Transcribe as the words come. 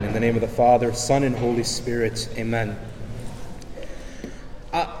In the name of the Father, Son, and Holy Spirit, amen.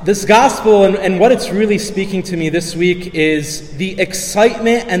 This gospel and what it's really speaking to me this week is the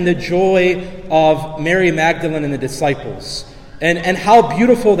excitement and the joy of Mary Magdalene and the disciples, and how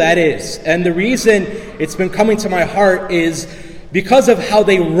beautiful that is. And the reason it's been coming to my heart is because of how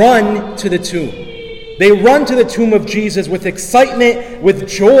they run to the tomb. They run to the tomb of Jesus with excitement, with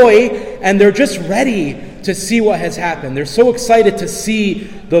joy, and they're just ready to see what has happened. They're so excited to see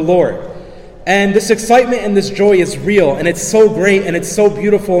the Lord. And this excitement and this joy is real, and it's so great, and it's so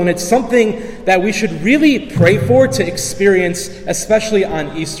beautiful, and it's something that we should really pray for to experience, especially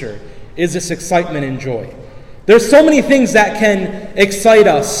on Easter, is this excitement and joy. There's so many things that can excite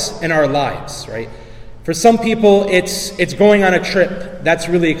us in our lives, right? For some people, it's going on a trip. That's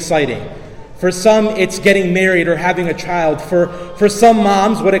really exciting. For some, it's getting married or having a child. For some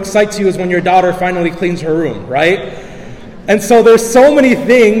moms, what excites you is when your daughter finally cleans her room, right? And so there's so many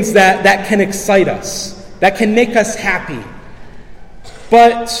things that can excite us, that can make us happy.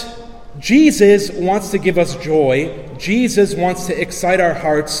 But Jesus wants to give us joy. Jesus wants to excite our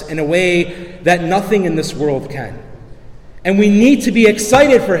hearts in a way that nothing in this world can. And we need to be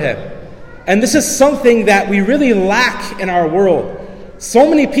excited for him. And this is something that we really lack in our world. So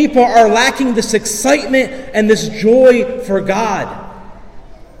many people are lacking this excitement and this joy for God.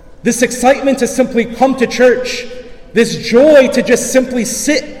 This excitement to simply come to church. This joy to just simply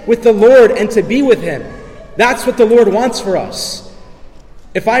sit with the Lord and to be with him. That's what the Lord wants for us.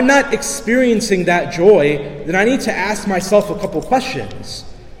 If I'm not experiencing that joy, then I need to ask myself a couple questions.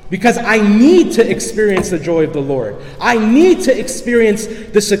 Because I need to experience the joy of the Lord. I need to experience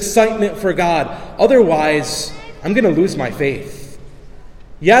this excitement for God. Otherwise, I'm going to lose my faith.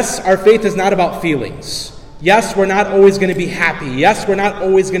 Yes, our faith is not about feelings. Yes, we're not always going to be happy. Yes, we're not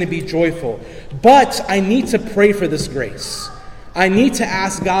always going to be joyful. But I need to pray for this grace. I need to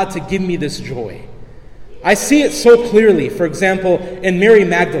ask God to give me this joy. I see it so clearly, for example, in Mary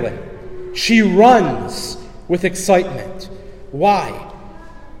Magdalene. She runs with excitement. Why?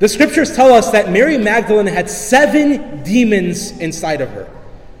 The scriptures tell us that Mary Magdalene had 7 demons inside of her.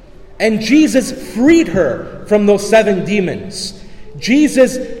 And Jesus freed her from those 7 demons.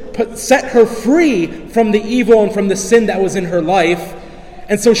 Jesus set her free from the evil and from the sin that was in her life.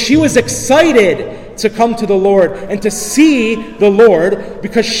 And so she was excited to come to the Lord and to see the Lord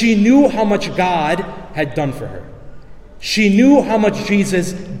because she knew how much God had done for her. She knew how much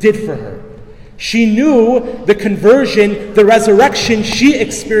Jesus did for her. She knew the conversion, the resurrection she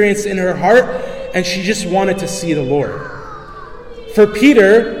experienced in her heart, and she just wanted to see the Lord. For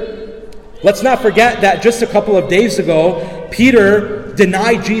Peter, let's not forget that just a couple of days ago, Peter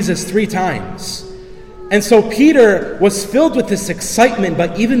denied Jesus 3 times. And so Peter was filled with this excitement,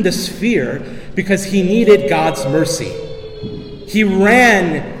 but even this fear, because he needed God's mercy. He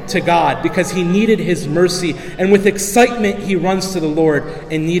ran to God because he needed his mercy. And with excitement, he runs to the Lord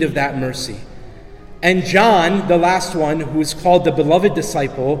in need of that mercy. And John, the last one, who is called the beloved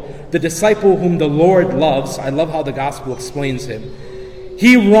disciple, the disciple whom the Lord loves, I love how the gospel explains him.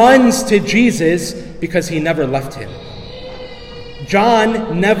 He runs to Jesus because he never left him.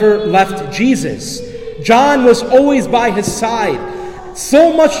 John never left Jesus. John was always by his side,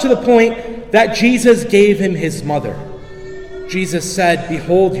 so much to the point that Jesus gave him his mother. Jesus said,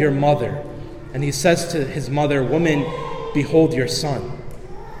 "Behold your mother." And he says to his mother, "Woman, behold your son."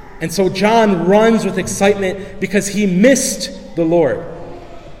 And so John runs with excitement because he missed the Lord.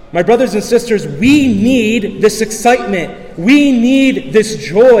 My brothers and sisters, we need this excitement. We need this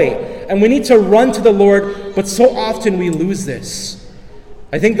joy. And we need to run to the Lord, but so often we lose this.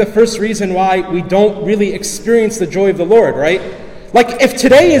 I think the first reason why we don't really experience the joy of the Lord, right? Like if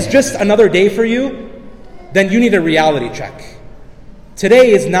today is just another day for you, then you need a reality check.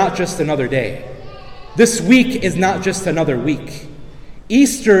 Today is not just another day. This week is not just another week.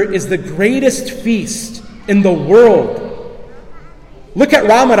 Easter is the greatest feast in the world. Look at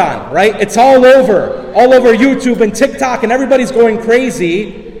Ramadan, right? It's all over YouTube and TikTok, and everybody's going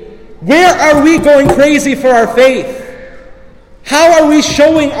crazy. Where are we going crazy for our faith? How are we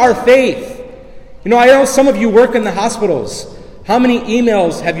showing our faith? You know, I know some of you work in the hospitals. How many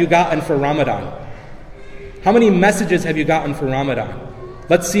emails have you gotten for Ramadan? How many messages have you gotten for Ramadan?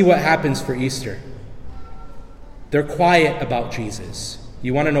 Let's see what happens for Easter. They're quiet about Jesus.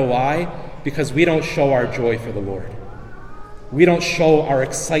 You want to know why? Because we don't show our joy for the Lord. We don't show our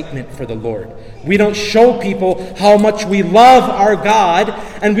excitement for the Lord. We don't show people how much we love our God,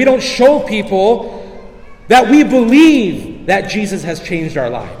 and we don't show people that we believe that Jesus has changed our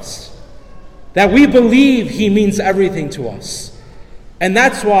lives. That we believe he means everything to us. And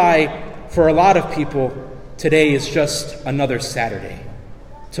that's why, for a lot of people, today is just another Saturday.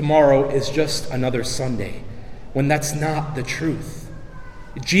 tomorrow is just another Sunday, when that's not the truth.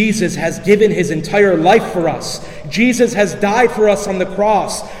 Jesus has given his entire life for us. Jesus has died for us on the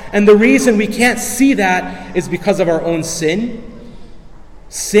cross. And the reason we can't see that is because of our own sin.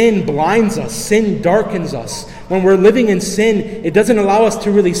 Sin blinds us. Sin darkens us. When we're living in sin, it doesn't allow us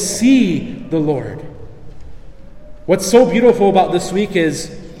to really see the Lord. What's so beautiful about this week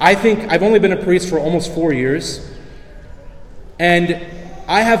is, I think I've only been a priest for almost 4 years. And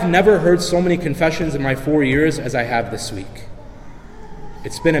I have never heard so many confessions in my 4 years as I have this week.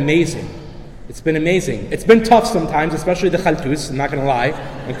 It's been amazing. It's been amazing. It's been tough sometimes, especially the khaltus, I'm not going to lie,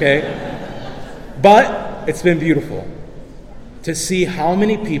 okay? But it's been beautiful to see how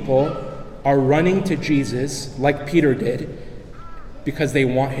many people are running to Jesus like Peter did because they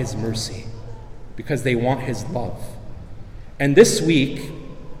want his mercy, because they want his love. And this week,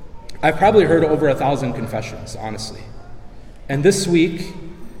 I've probably heard over 1,000 confessions, honestly. And this week,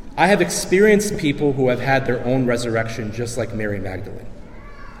 I have experienced people who have had their own resurrection just like Mary Magdalene.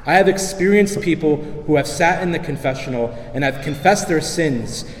 I have experienced people who have sat in the confessional and have confessed their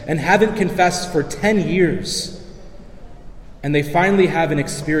sins and haven't confessed for 10 years. And they finally have an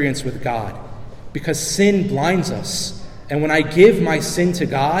experience with God because sin blinds us. And when I give my sin to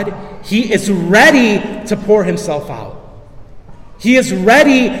God, he is ready to pour himself out. He is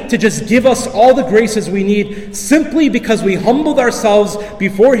ready to just give us all the graces we need simply because we humbled ourselves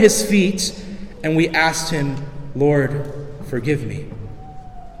before his feet and we asked him, Lord, forgive me.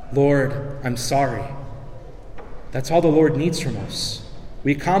 Lord, I'm sorry. That's all the Lord needs from us.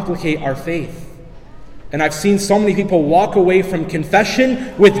 We complicate our faith. And I've seen so many people walk away from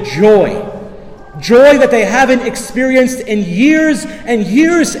confession with joy. Joy that they haven't experienced in years and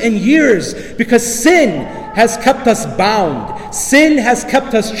years and years because sin has kept us bound. Sin has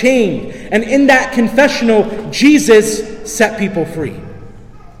kept us chained. And in that confessional, Jesus set people free.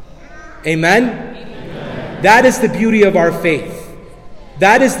 Amen? Amen. That is the beauty of our faith.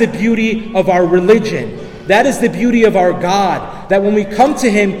 That is the beauty of our religion. That is the beauty of our God. That when we come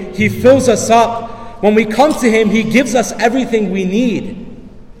to him, he fills us up. When we come to him, he gives us everything we need.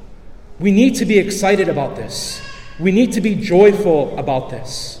 We need to be excited about this. We need to be joyful about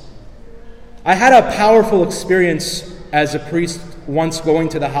this. I had a powerful experience as a priest once going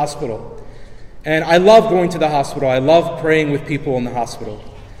to the hospital. And I love going to the hospital. I love praying with people in the hospital.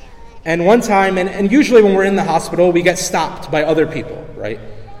 And one time, and usually when we're in the hospital, we get stopped by other people, right?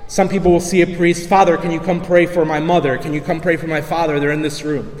 Some people will see a priest, Father, can you come pray for my mother? Can you come pray for my father? They're in this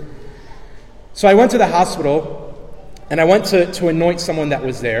room. So I went to the hospital, and I went to anoint someone that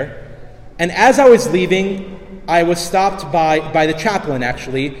was there. And as I was leaving, I was stopped by the chaplain,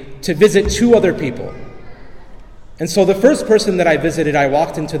 actually, to visit 2 other people. And so the first person that I visited, I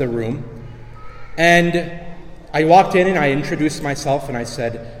walked into the room, and I walked in and I introduced myself and I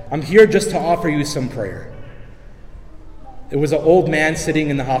said, I'm here just to offer you some prayer. It was an old man sitting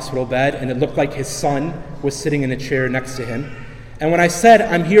in the hospital bed, and it looked like his son was sitting in a chair next to him. And when I said,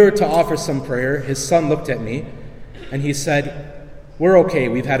 I'm here to offer some prayer, his son looked at me and he said, we're okay,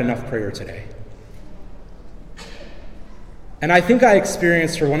 we've had enough prayer today. And I think I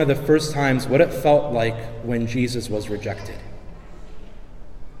experienced for one of the first times what it felt like when Jesus was rejected.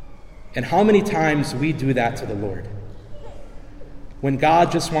 And how many times we do that to the Lord. When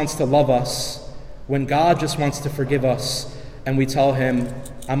God just wants to love us, when God just wants to forgive us, and we tell him,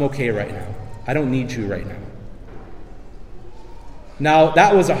 I'm okay right now. I don't need you right now. Now,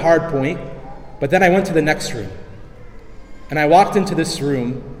 that was a hard point, but then I went to the next room. And I walked into this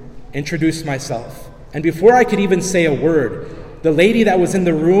room, introduced myself, and before I could even say a word, the lady that was in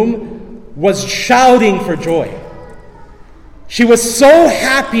the room was shouting for joy. She was so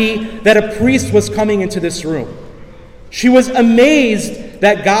happy that a priest was coming into this room. She was amazed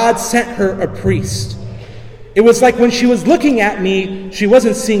that God sent her a priest. It was like when she was looking at me, she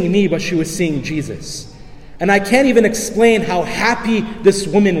wasn't seeing me, but she was seeing Jesus. And I can't even explain how happy this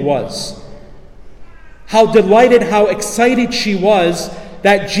woman was. How delighted, how excited she was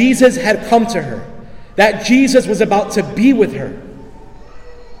that Jesus had come to her. That Jesus was about to be with her.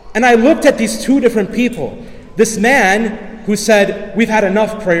 And I looked at these 2 different people. This man who said, we've had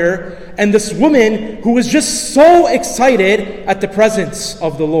enough prayer, and this woman who was just so excited at the presence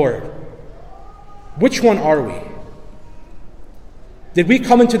of the Lord. Which one are we? Did we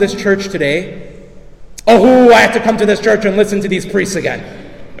come into this church today? Oh, I have to come to this church and listen to these priests again.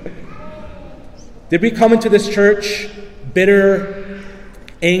 Did we come into this church bitter,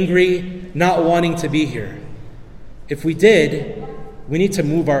 angry, not wanting to be here? If we did, we need to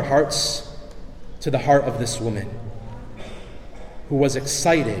move our hearts to the heart of this woman who was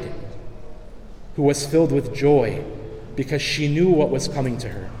excited, who was filled with joy, because she knew what was coming to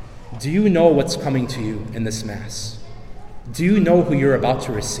her. Do you know what's coming to you in this Mass? Do you know who you're about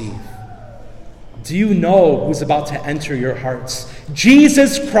to receive? Do you know who's about to enter your hearts?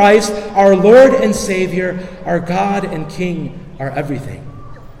 Jesus Christ, our Lord and Savior, our God and King, our everything.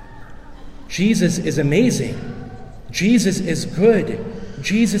 Jesus is amazing. Jesus is good.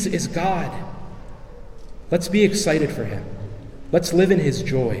 Jesus is God. Let's be excited for him. Let's live in his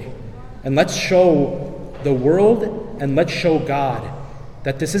joy. And let's show the world and let's show God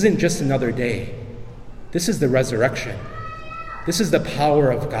that this isn't just another day. This is the resurrection. This is the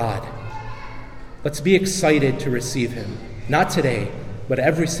power of God. Let's be excited to receive him, not today, but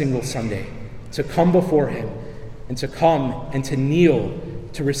every single Sunday, to come before him and to come and to kneel,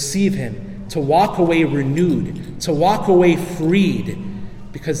 to receive him, to walk away renewed, to walk away freed,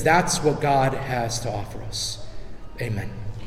 because that's what God has to offer us. Amen.